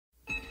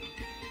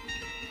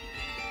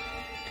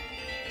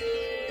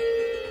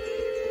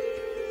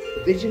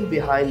vision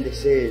behind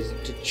this is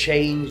to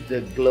change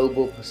the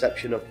global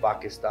perception of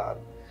Pakistan.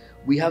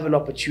 We have an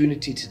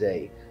opportunity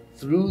today.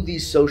 Through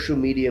these social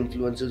media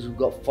influencers who've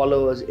got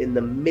followers in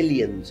the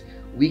millions,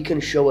 we can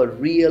show a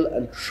real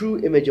and true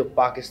image of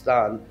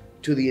Pakistan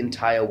to the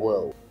entire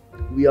world.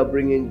 We are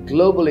bringing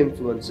global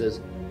influencers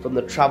from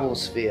the travel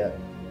sphere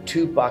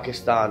to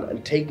Pakistan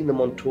and taking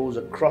them on tours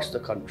across the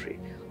country.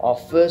 Our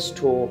first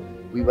tour,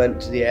 we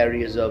went to the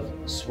areas of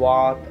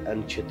Swat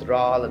and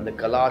Chitral and the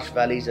Kailash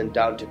valleys and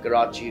down to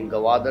Karachi and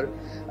Gwadar.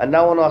 And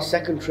now on our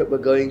second trip, we're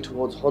going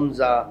towards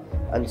Hunza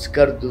and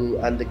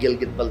Skardu and the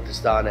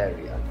Gilgit-Baltistan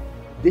area.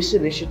 This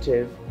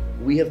initiative,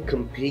 we have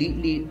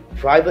completely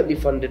privately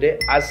funded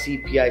it as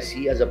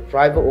CPIC, as a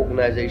private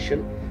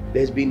organization.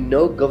 There's been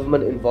no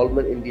government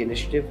involvement in the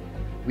initiative.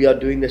 We are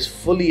doing this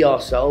fully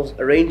ourselves,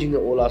 arranging it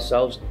all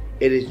ourselves.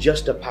 It is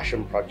just a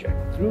passion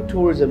project. Through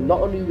tourism,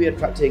 not only are we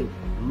attracting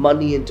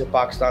money into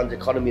Pakistan's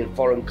economy and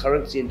foreign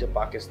currency into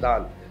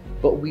Pakistan,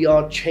 but we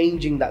are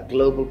changing that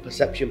global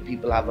perception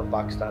people have of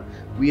Pakistan.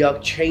 We are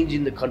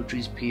changing the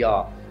country's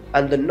PR.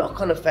 And the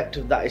knock-on effect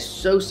of that is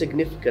so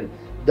significant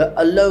that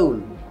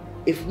alone,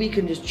 if we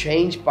can just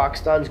change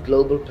Pakistan's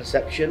global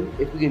perception,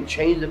 if we can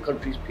change the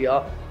country's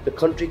PR, the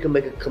country can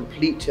make a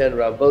complete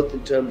turnaround, both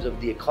in terms of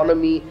the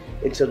economy,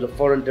 in terms of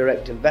foreign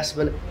direct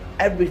investment,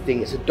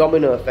 everything. It's a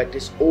domino effect.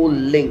 It's all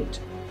linked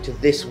to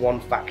this one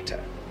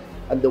factor.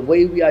 And the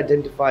way we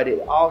identified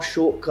it, our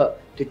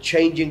shortcut to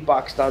changing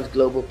Pakistan's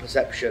global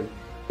perception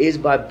is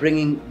by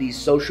bringing these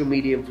social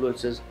media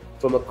influencers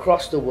from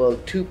across the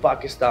world to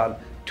Pakistan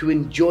to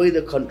enjoy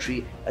the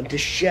country and to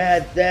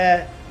share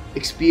their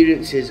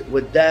experiences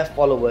with their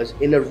followers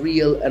in a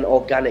real and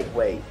organic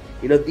way.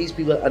 You know, these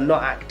people are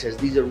not actors,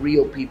 these are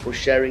real people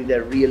sharing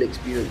their real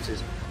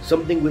experiences,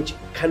 something which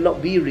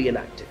cannot be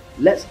reenacted.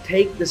 Let's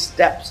take the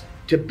steps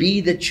to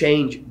be the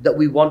change that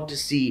we want to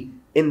see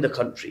in the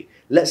country.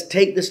 Let's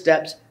take the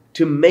steps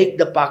to make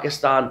the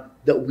Pakistan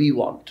that we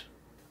want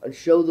and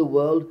show the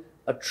world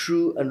a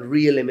true and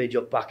real image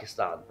of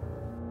Pakistan.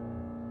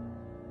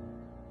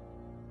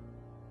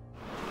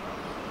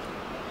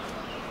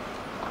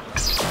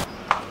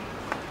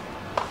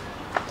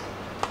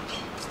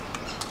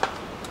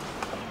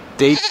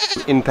 Date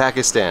in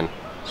Pakistan.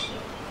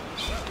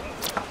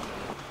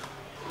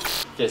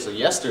 Okay, so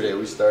yesterday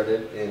we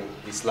started in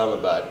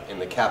Islamabad, in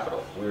the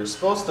capital. We were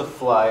supposed to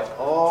fly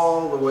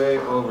all the way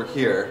over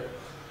here,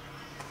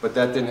 but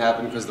that didn't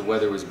happen because the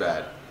weather was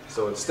bad.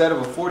 So instead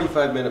of a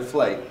 45-minute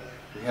flight,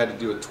 we had to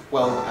do a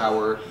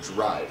 12-hour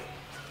drive.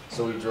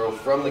 So we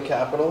drove from the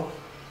capital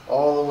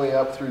all the way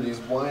up through these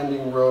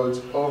winding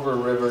roads over a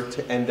river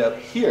to end up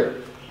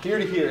here. Here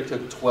to here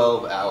took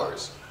 12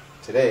 hours.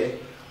 Today,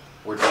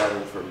 we're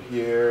driving from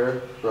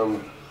here,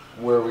 from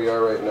where we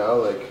are right now,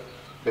 like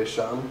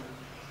Besham,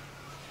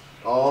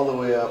 all the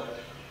way up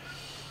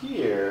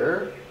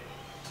here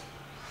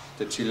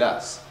to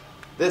Chillas.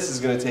 This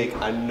is going to take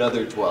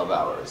another 12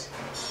 hours.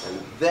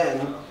 And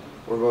then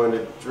we're going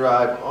to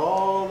drive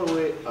all the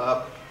way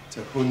up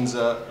to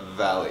Hunza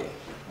Valley.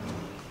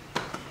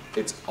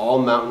 It's all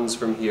mountains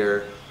from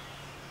here,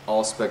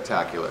 all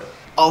spectacular.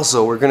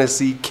 Also, we're going to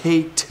see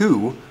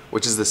K2,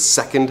 which is the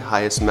second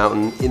highest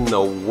mountain in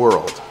the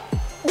world.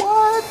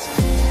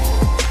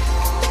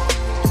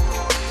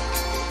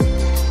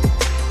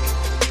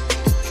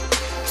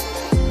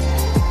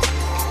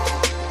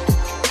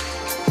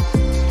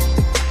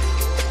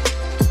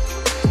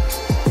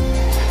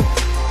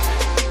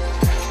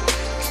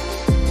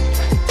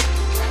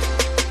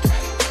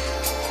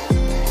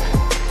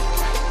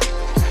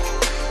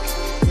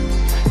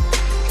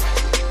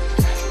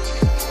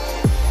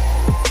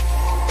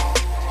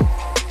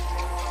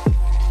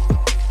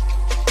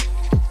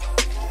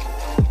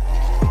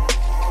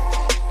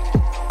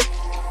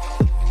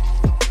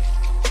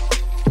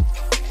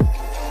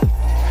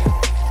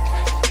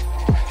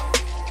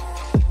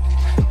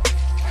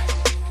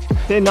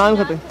 Naan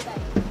khate.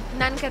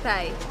 Naan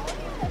katai.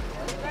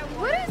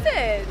 What is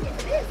it?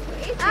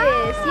 It is.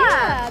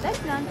 Yeah, that's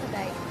naan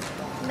katai.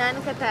 Naan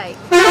katai.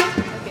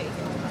 Okay.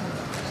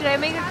 Should I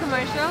make a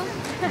commercial?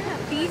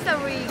 These are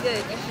really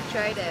good. You should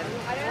try them.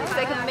 It's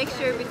like a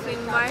mixture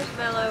between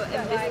marshmallow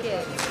and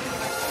biscuit.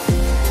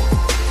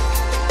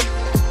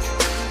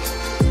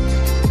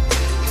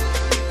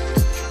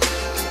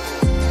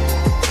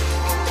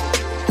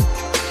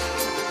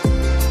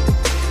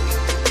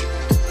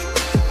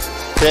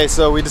 Okay,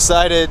 so we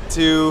decided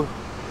to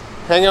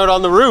hang out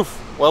on the roof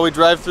while we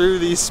drive through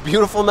these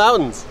beautiful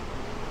mountains.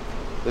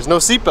 There's no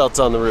seatbelts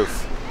on the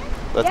roof.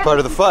 That's part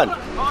of the fun.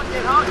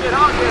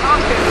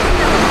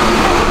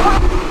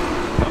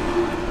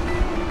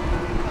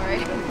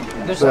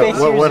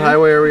 What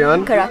highway are we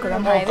on?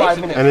 Karakoram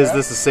Highway. And is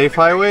this a safe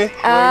highway?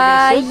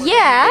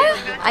 Yeah,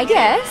 I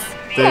guess.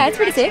 Yeah, it's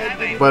pretty safe.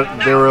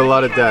 But there were a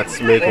lot of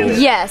deaths making it.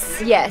 Yes,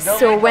 yes.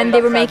 So when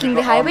they were making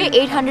the highway,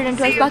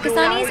 812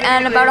 Pakistanis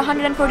and about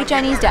 140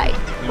 Chinese died.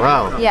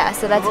 Wow. Yeah,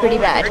 so that's pretty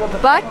bad.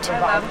 But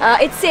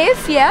it's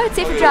safe, yeah, it's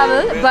safe to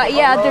travel. But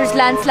yeah, there's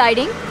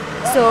landsliding.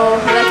 So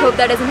let's hope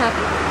that doesn't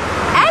happen.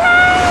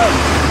 Hello!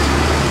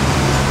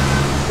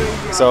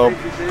 So,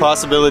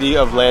 possibility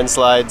of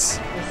landslides,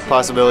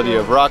 possibility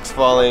of rocks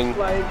falling,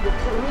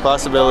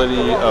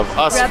 possibility of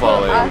us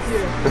falling.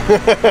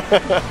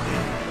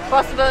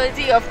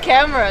 Possibility of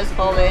cameras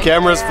falling.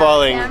 Cameras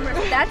falling.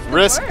 That's the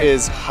Risk worst.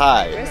 is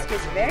high. Risk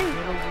is very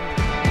high.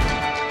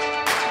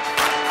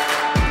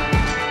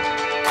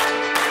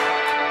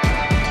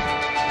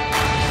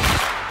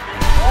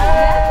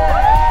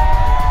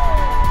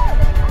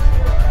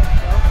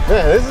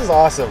 Yeah, this is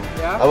awesome.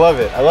 Yeah? I love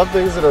it. I love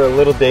things that are a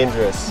little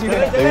dangerous.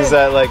 Things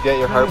that like get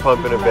your heart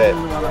pumping a bit.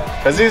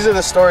 Because these are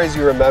the stories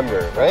you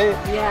remember, right?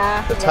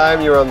 Yeah. The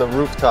time you were on the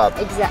rooftop.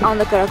 Exactly. On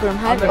the Karakoram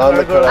Highway. On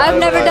the Karakoram I've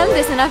never done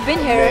Highway. this and I've been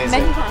here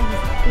Amazing. many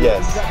times.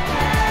 Yes.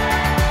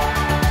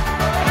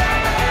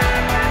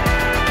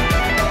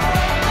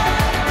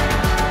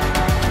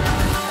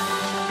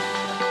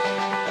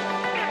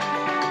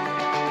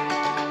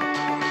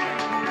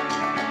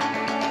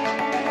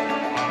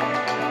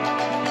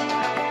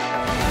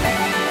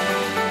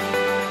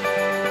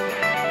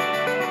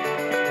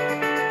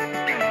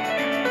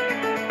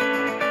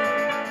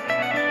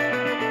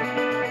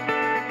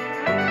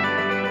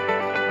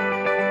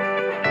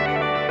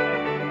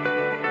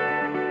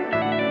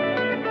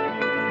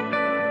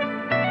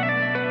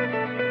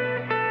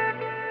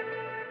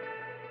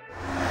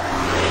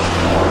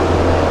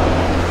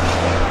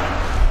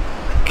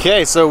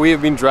 Okay, so we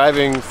have been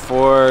driving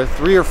for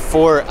 3 or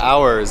 4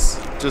 hours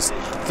just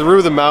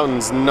through the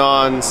mountains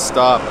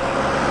non-stop,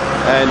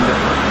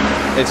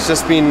 and it's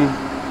just been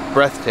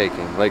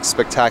breathtaking, like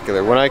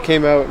spectacular. When I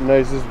came out and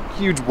there's this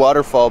huge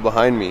waterfall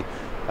behind me,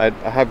 I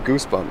have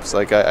goosebumps.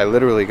 Like I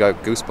literally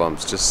got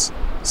goosebumps just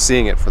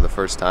seeing it for the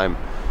first time.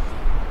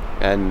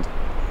 And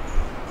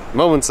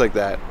moments like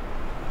that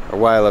are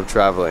why I love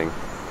traveling.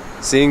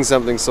 Seeing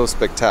something so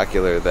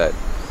spectacular that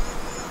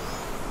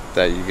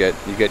you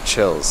get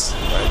chills.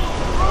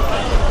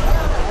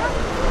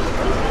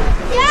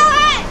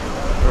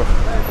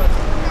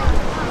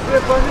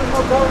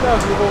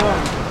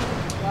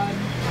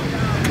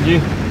 जी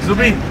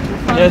सुबी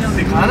yes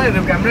दिखाना है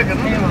camera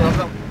करना है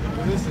मतलब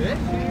this it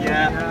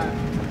yeah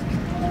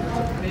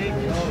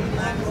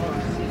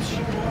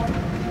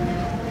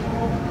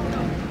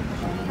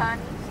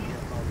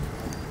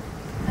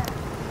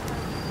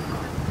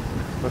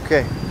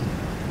Okay,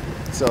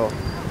 so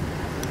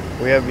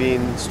we have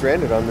been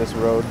stranded on this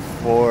road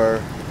for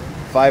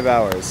 5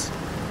 hours.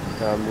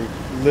 We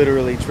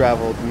literally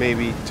traveled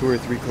maybe 2 or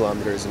 3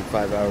 kilometers in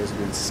 5 hours. We've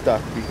been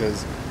stuck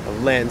because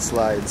of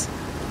landslides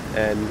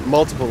and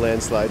multiple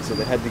landslides, so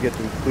they had to get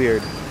them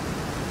cleared.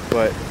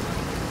 But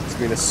it's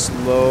been a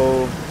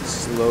slow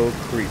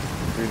creep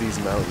through these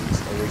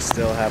mountains, and we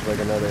still have like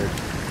another,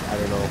 I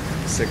don't know,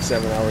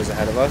 6-7 hours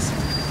ahead of us.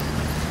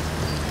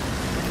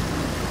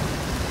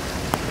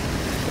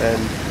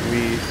 And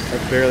we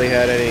have barely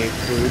had any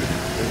food.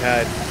 We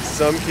had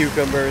some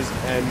cucumbers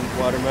and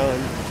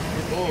watermelon.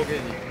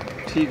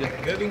 ठीक है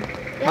दे दूं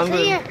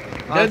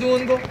दे दूं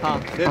उनको हाँ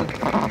दे दूं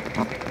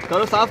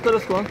करो साफ करो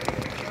उसको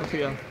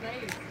okay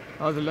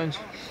how's the lunch?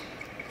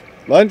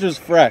 Lunch is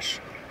fresh,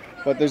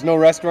 but there's no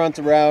restaurants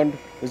around.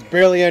 There's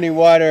barely any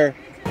water.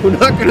 We're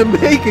not gonna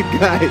make it,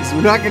 guys.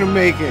 We're not gonna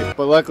make it.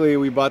 But luckily,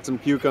 we bought some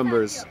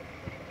cucumbers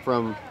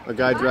from a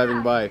guy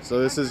driving by.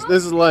 So this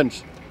is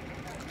lunch,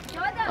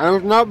 and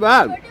it's not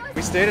bad.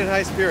 We stayed in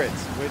high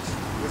spirits, which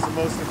was the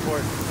most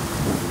important.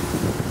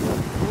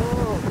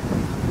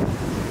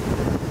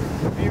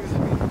 The views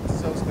have been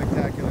so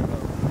spectacular, though.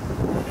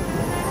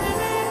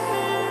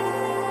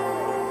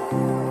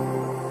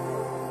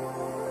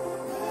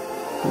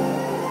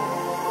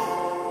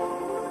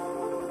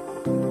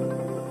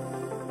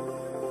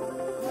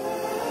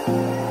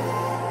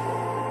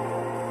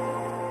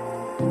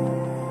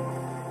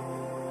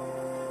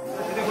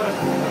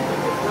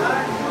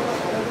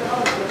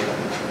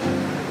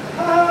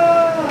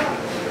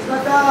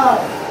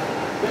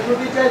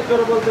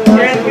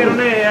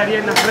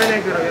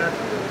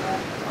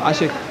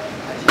 Ashik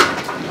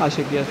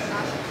Ashik yes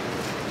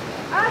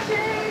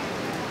Ashik!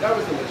 That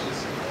was delicious.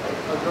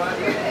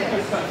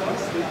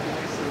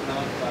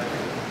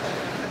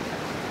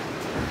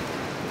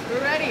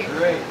 We're ready.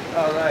 Great.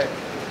 All right.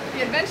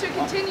 The adventure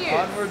continues.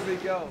 Onward we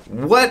go.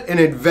 What an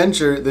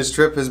adventure this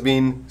trip has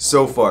been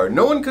so far.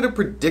 No one could have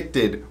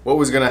predicted what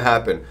was going to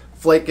happen.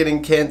 Flight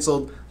getting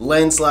canceled,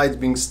 landslides,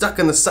 being stuck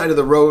on the side of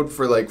the road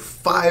for like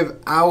 5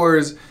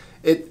 hours.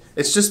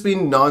 It's just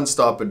been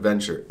non-stop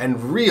adventure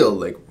and real,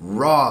 like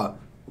raw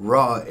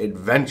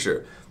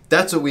adventure.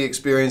 That's what we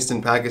experienced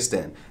in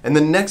Pakistan. And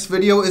the next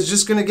video is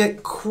just gonna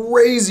get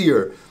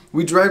crazier.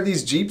 We drive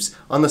these Jeeps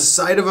on the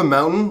side of a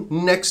mountain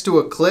next to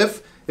a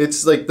cliff.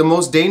 It's like the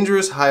most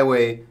dangerous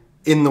highway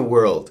in the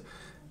world.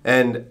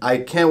 And I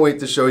can't wait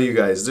to show you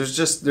guys.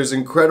 There's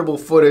incredible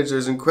footage,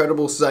 there's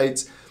incredible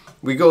sights.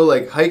 We go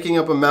like hiking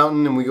up a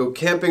mountain and we go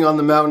camping on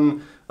the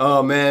mountain.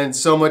 Oh man,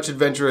 so much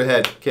adventure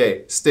ahead.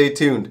 Okay, stay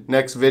tuned.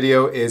 Next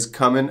video is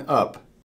coming up.